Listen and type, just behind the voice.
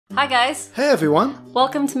Hi guys! Hey everyone!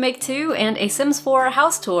 Welcome to Make 2 and a Sims 4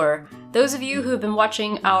 house tour. Those of you who have been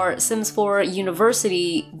watching our Sims 4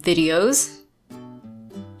 University videos,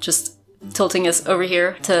 just tilting us over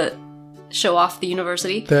here to show off the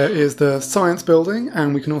university. There is the science building,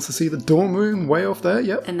 and we can also see the dorm room way off there,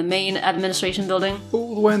 yep. And the main administration building.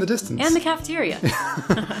 All the way in the distance. And the cafeteria.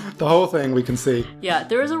 The whole thing we can see. Yeah,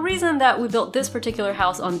 there is a reason that we built this particular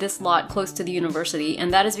house on this lot close to the university,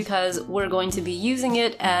 and that is because we're going to be using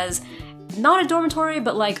it as not a dormitory,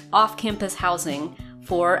 but like off-campus housing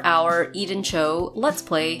for our Eden Cho Let's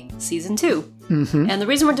Play Season 2. And the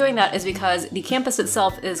reason we're doing that is because the campus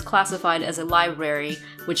itself is classified as a library,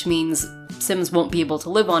 which means Sims won't be able to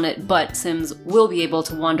live on it, but Sims will be able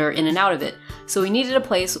to wander in and out of it. So we needed a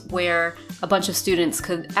place where a bunch of students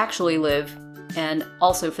could actually live, and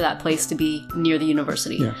also for that place to be near the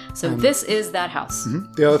university. Yeah. So this is that house.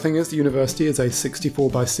 The other thing is the university is a 64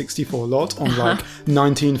 by 64 lot on like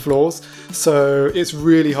 19 floors. So it's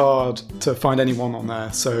really hard to find anyone on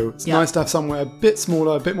there. So it's nice to have somewhere a bit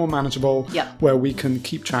smaller, a bit more manageable, where we can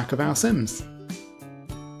keep track of our Sims.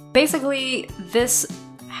 Basically, this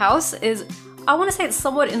house is, I want to say it's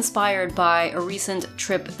somewhat inspired by a recent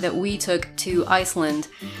trip that we took to Iceland.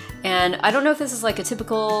 And I don't know if this is like a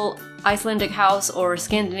typical Icelandic house or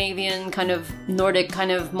Scandinavian kind of Nordic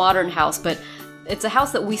kind of modern house, but it's a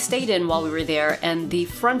house that we stayed in while we were there, and the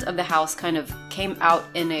front of the house kind of came out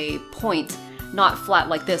in a point, not flat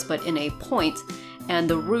like this, but in a point, and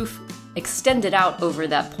the roof extended out over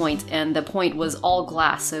that point, and the point was all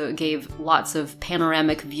glass, so it gave lots of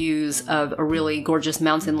panoramic views of a really gorgeous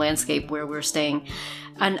mountain landscape where we're staying.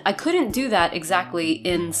 And I couldn't do that exactly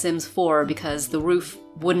in Sims 4 because the roof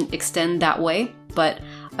wouldn't extend that way, but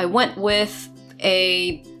I went with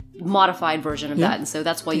a modified version of that, and so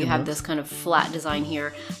that's why you have this kind of flat design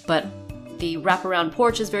here. But the wraparound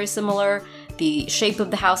porch is very similar, the shape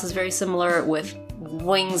of the house is very similar with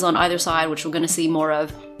wings on either side, which we're going to see more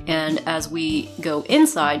of. And as we go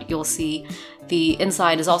inside, you'll see the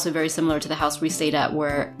inside is also very similar to the house we stayed at,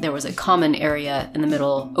 where there was a common area in the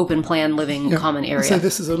middle, open plan living common area. So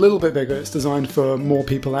this is a little bit bigger. It's designed for more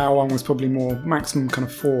people. Our one was probably more maximum kind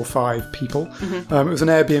of 4 or 5 people. It was an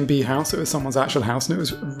Airbnb house. It was someone's actual house, and it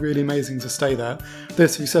was really amazing to stay there.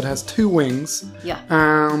 This, you said, has 2 wings. Yeah.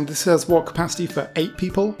 And this has what capacity for 8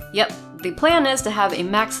 people? Yep. The plan is to have a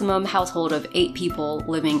maximum household of 8 people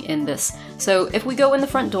living in this. So if we go in the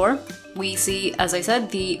front door, we see, as I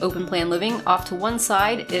said, the open plan living. Off to one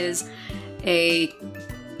side is a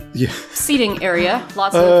seating area,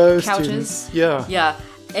 lots of couches. Students. Yeah.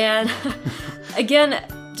 And again,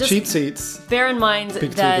 just cheap seats. Bear in mind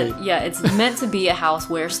Big that TV. It's meant to be a house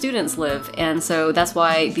where students live, and so that's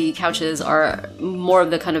why the couches are more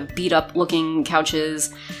of the kind of beat up looking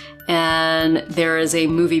couches. And there is a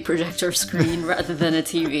movie projector screen rather than a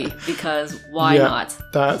TV, because why not?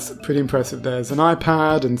 That's pretty impressive. There's an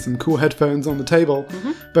iPad and some cool headphones on the table.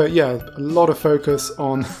 But yeah, a lot of focus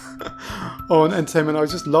on on entertainment. I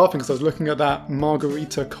was just laughing because I was looking at that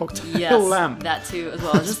margarita cocktail lamp. That too as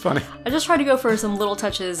well. That's funny. I just try to go for some little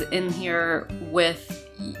touches in here with,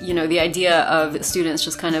 you know, the idea of students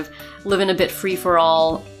just kind of living a bit free for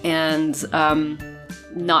all and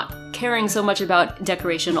not caring so much about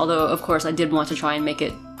decoration, although of course I did want to try and make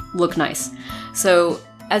it look nice. So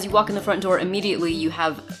as you walk in the front door, immediately you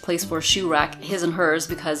have a place for a shoe rack, his and hers,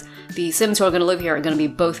 because the Sims who are going to live here are going to be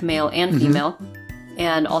both male and female,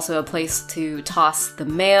 and also a place to toss the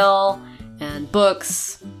mail and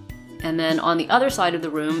books. And then on the other side of the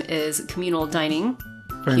room is communal dining.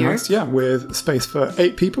 Very nice, yeah, with space for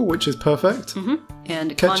 8 people, which is perfect.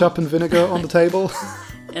 And ketchup and vinegar on the table.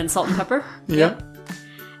 And salt and pepper. Yeah.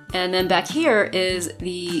 And then back here is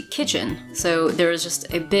the kitchen. So there's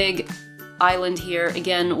just a big island here,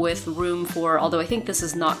 again, with room for, although I think this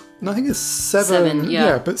is not... No, I think it's 7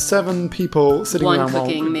 but 7 people sitting around. One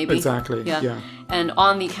cooking, maybe. Exactly, yeah. And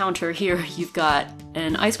on the counter here, you've got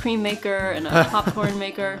an ice cream maker and a popcorn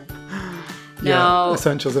maker. Now,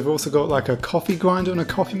 essentials. They've also got like a coffee grinder and a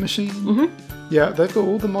coffee machine. Yeah, they've got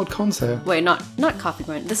all the mod cons here. Wait, not coffee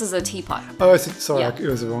grinder. This is a teapot. Oh, sorry, it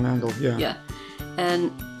was the wrong angle, Yeah.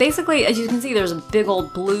 And basically, as you can see, there's a big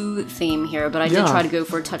old blue theme here, but I did try to go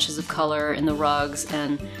for touches of color in the rugs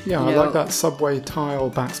and... Yeah, I like that subway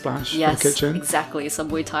tile backsplash for the kitchen. Yes, exactly.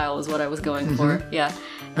 Subway tile is what I was going for, yeah.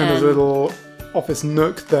 And there's a little office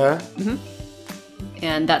nook there.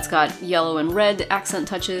 And that's got yellow and red accent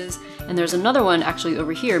touches. And there's another one actually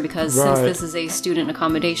over here, because since this is a student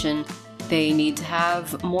accommodation, they need to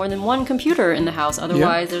have more than one computer in the house,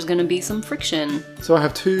 otherwise there's going to be some friction. So I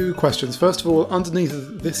have two questions. First of all, underneath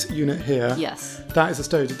this unit here, Yes. that is a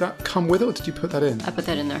stove. Did that come with it, or did you put that in? I put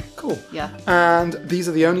that in there. Cool. Yeah. And these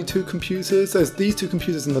are the only two computers. There's these two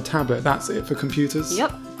computers and the tablet. That's it for computers.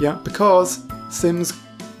 Yep. Yeah, because Sims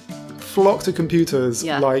flock to computers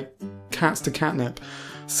like cats to catnip.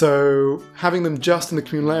 So having them just in the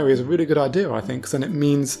communal area is a really good idea, I think, because then it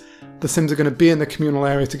means the Sims are going to be in the communal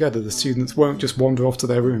area together. The students won't just wander off to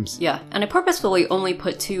their rooms. Yeah, and I purposefully only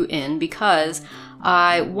put two in because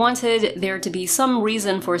I wanted there to be some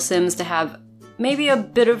reason for Sims to have maybe a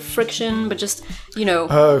bit of friction, but just, you know...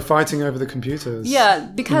 Oh, fighting over the computers. Yeah,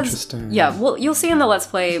 because... Interesting. Yeah, well, you'll see in the Let's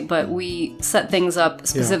Play, but we set things up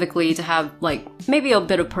specifically to have, like, maybe a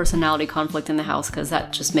bit of personality conflict in the house, because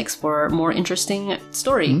that just makes for a more interesting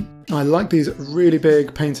story. Mm-hmm. I like these really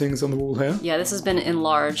big paintings on the wall here. Yeah, this has been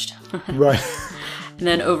enlarged. Right. And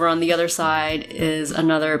then over on the other side is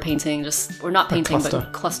another painting, or not painting,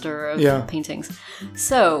 but cluster of paintings.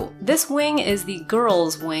 So, this wing is the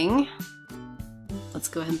girls' wing. Let's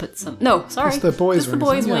go ahead and put some... No, sorry. It's the boys' wing. It's the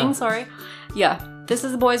boys' wing, sorry. Yeah, this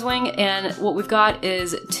is the boys' wing, and what we've got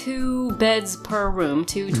is 2 beds per room,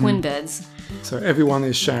 2 twin beds. So everyone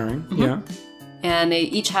is sharing, yeah. And they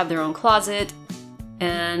each have their own closet,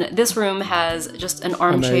 and this room has just an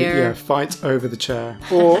armchair. And they, fight over the chair.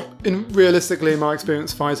 Or, realistically, in my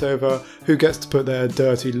experience, fight over who gets to put their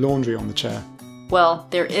dirty laundry on the chair. Well,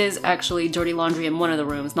 there is actually dirty laundry in one of the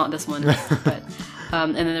rooms, not this one, but...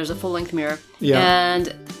 and then there's a full-length mirror. Yeah.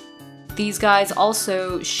 And these guys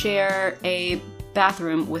also share a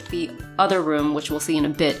bathroom with the other room, which we'll see in a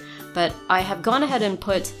bit. But I have gone ahead and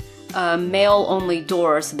put a male-only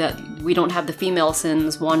door so that we don't have the female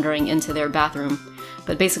Sims wandering into their bathroom.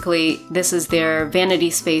 But basically, this is their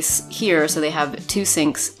vanity space here, so they have 2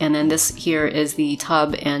 sinks, and then this here is the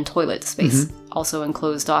tub and toilet space, also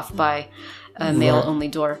enclosed off by a male-only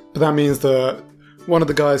door. But that means that one of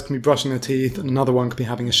the guys can be brushing their teeth and another one could be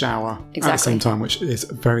having a shower at the same time, which is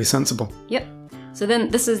very sensible. Yep. So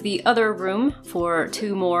then this is the other room for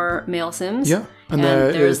 2 more male Sims. Yeah. And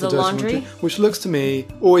there's the laundry. Which looks to me,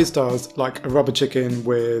 always does, like a rubber chicken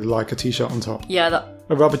with like a t-shirt on top. Yeah.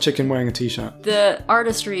 A rubber chicken wearing a t-shirt. The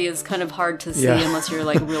artistry is kind of hard to see unless you're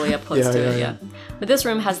like really up close to it. Yeah. But this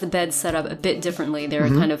room has the beds set up a bit differently. They're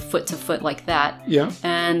kind of foot to foot like that. Yeah.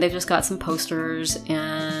 And they've just got some posters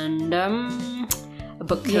and a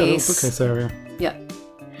bookcase. Yeah, a bookcase area. Yeah.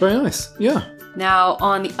 Very nice. Yeah. Now,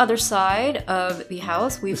 on the other side of the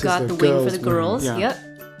house, we've got the wing for the girls. Yeah. Yep.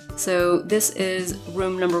 So this is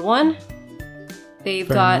room number 1. They've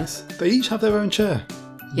Very got... nice. They each have their own chair.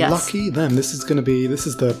 Yes. Lucky them. This is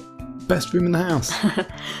the best room in the house.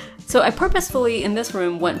 So I purposefully, in this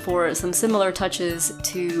room, went for some similar touches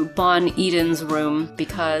to Bon Eden's room,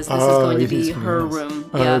 because this is going to be her room.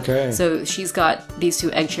 Yeah. Okay. So she's got these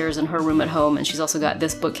 2 egg chairs in her room at home, and she's also got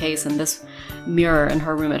this bookcase and this mirror in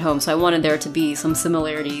her room at home. So I wanted there to be some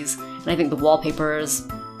similarities, and I think the wall paint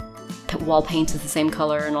is the same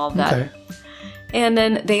color and all of that. Okay. And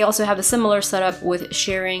then they also have a similar setup with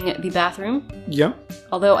sharing the bathroom. Yep.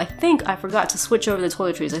 Although I think I forgot to switch over the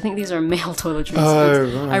toiletries. I think these are male toiletries. Oh,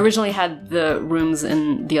 right. I originally had the rooms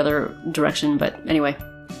in the other direction, but anyway.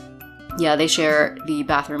 Yeah, they share the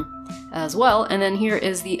bathroom as well. And then here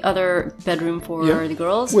is the other bedroom for the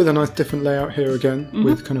girls. With a nice different layout here again,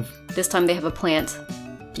 with kind of... This time they have a plant.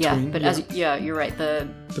 Between, you're right. The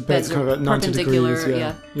bed's kind of at 90 degrees.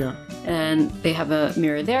 Yeah. And they have a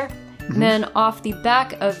mirror there. And then off the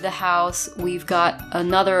back of the house, we've got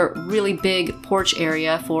another really big porch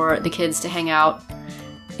area for the kids to hang out.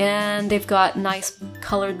 And they've got nice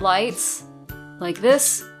colored lights like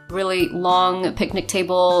this. Really long picnic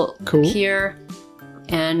table here.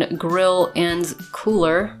 And grill and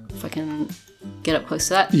cooler, if I can get up close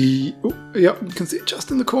to that. Yep, you can see it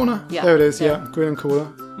just in the corner. Yeah, there it is, grill and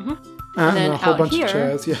cooler. And then a whole bunch of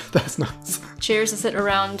chairs. Yeah, that's nice. Chairs to sit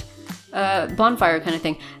around bonfire kind of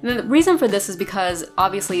thing. And the reason for this is because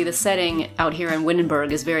obviously the setting out here in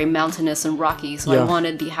Windenburg is very mountainous and rocky, so I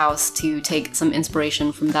wanted the house to take some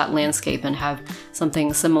inspiration from that landscape and have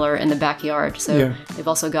something similar in the backyard. So they've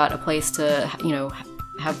also got a place to,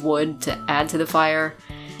 have wood to add to the fire.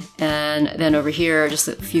 And then over here, just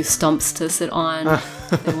a few stumps to sit on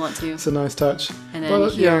if they want to. It's a nice touch. And then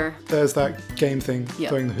here... there's that game thing,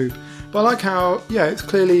 throwing the hoop. But I like how, it's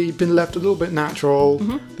clearly been left a little bit natural.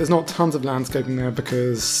 There's not tons of landscaping there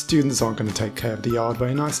because students aren't going to take care of the yard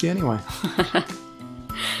very nicely anyway.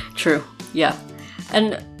 True, yeah.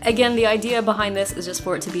 And again, the idea behind this is just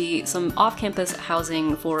for it to be some off-campus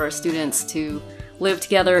housing for students to live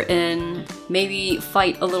together and maybe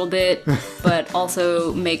fight a little bit, but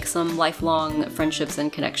also make some lifelong friendships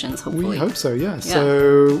and connections, hopefully. We hope so, yeah.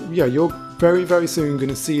 So, yeah, you're very, very soon going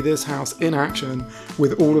to see this house in action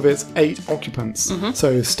with all of its 8 occupants.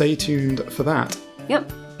 So stay tuned for that.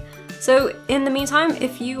 Yep. So in the meantime,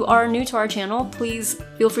 if you are new to our channel, please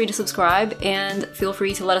feel free to subscribe and feel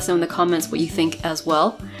free to let us know in the comments what you think as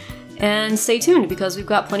well. And stay tuned because we've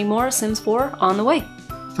got plenty more Sims 4 on the way.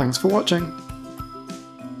 Thanks for watching.